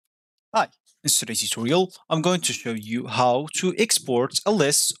Hi, in today's tutorial, I'm going to show you how to export a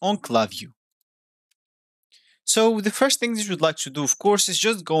list on Klaviyo. So the first thing that you'd like to do, of course, is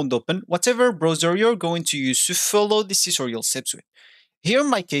just go and open whatever browser you're going to use to follow this tutorial steps with. Here in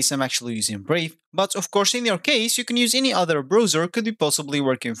my case, I'm actually using Brave, but of course in your case, you can use any other browser could be possibly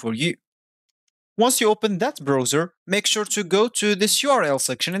working for you. Once you open that browser, make sure to go to this URL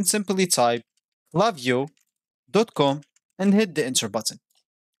section and simply type klaviyo.com and hit the enter button.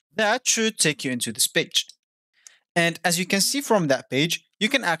 That should take you into this page. And as you can see from that page, you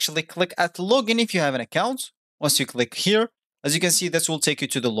can actually click at login if you have an account. Once you click here, as you can see, this will take you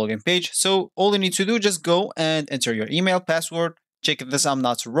to the login page. So all you need to do, just go and enter your email password, check this I'm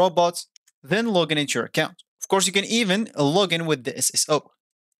not a robot, then log in into your account. Of course, you can even log in with the SSO.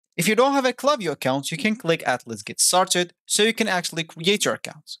 If you don't have a Klaviyo account, you can click at let's get started so you can actually create your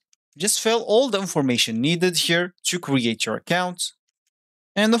account. Just fill all the information needed here to create your account.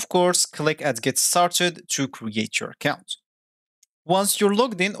 And of course, click at Get Started to create your account. Once you're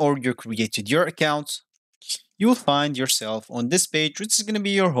logged in or you created your account, you'll find yourself on this page, which is going to be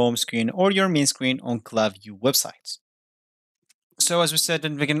your home screen or your main screen on Klaviyo website. So as we said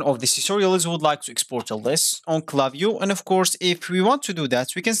in the beginning of this tutorial, is we would like to export a list on Klaviyo. And of course, if we want to do that,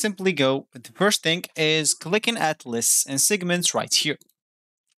 we can simply go, the first thing is clicking at lists and segments right here.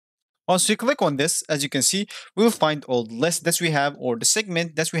 Once we click on this, as you can see, we'll find all the lists that we have or the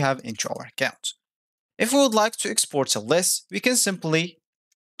segment that we have into our account. If we would like to export a list, we can simply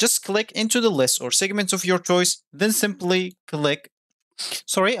just click into the list or segments of your choice, then simply click.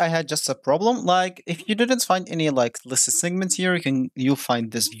 Sorry, I had just a problem. Like if you didn't find any like listed segments here, you'll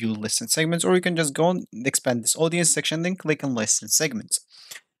find this view list and segments, or you can just go and expand this audience section, then click on list and segments.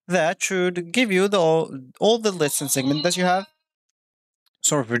 That should give you all the lists and segments that you have.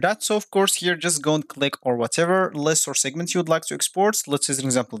 Sorry for that. So of course here just go and click or whatever list or segment you would like to export. Let's say, for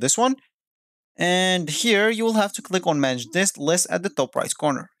example, this one. And here you will have to click on manage this list at the top right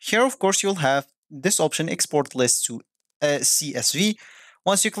corner. Here, of course, you'll have this option export list to CSV.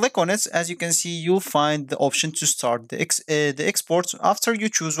 Once you click on it, as you can see, you'll find the option to start the export after you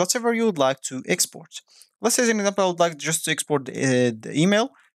choose whatever you would like to export. Let's say, as an example, I would like just to export the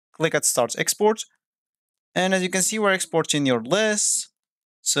email. Click at start export. And as you can see, we're exporting your list.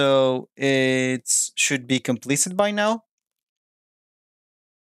 So it should be completed by now.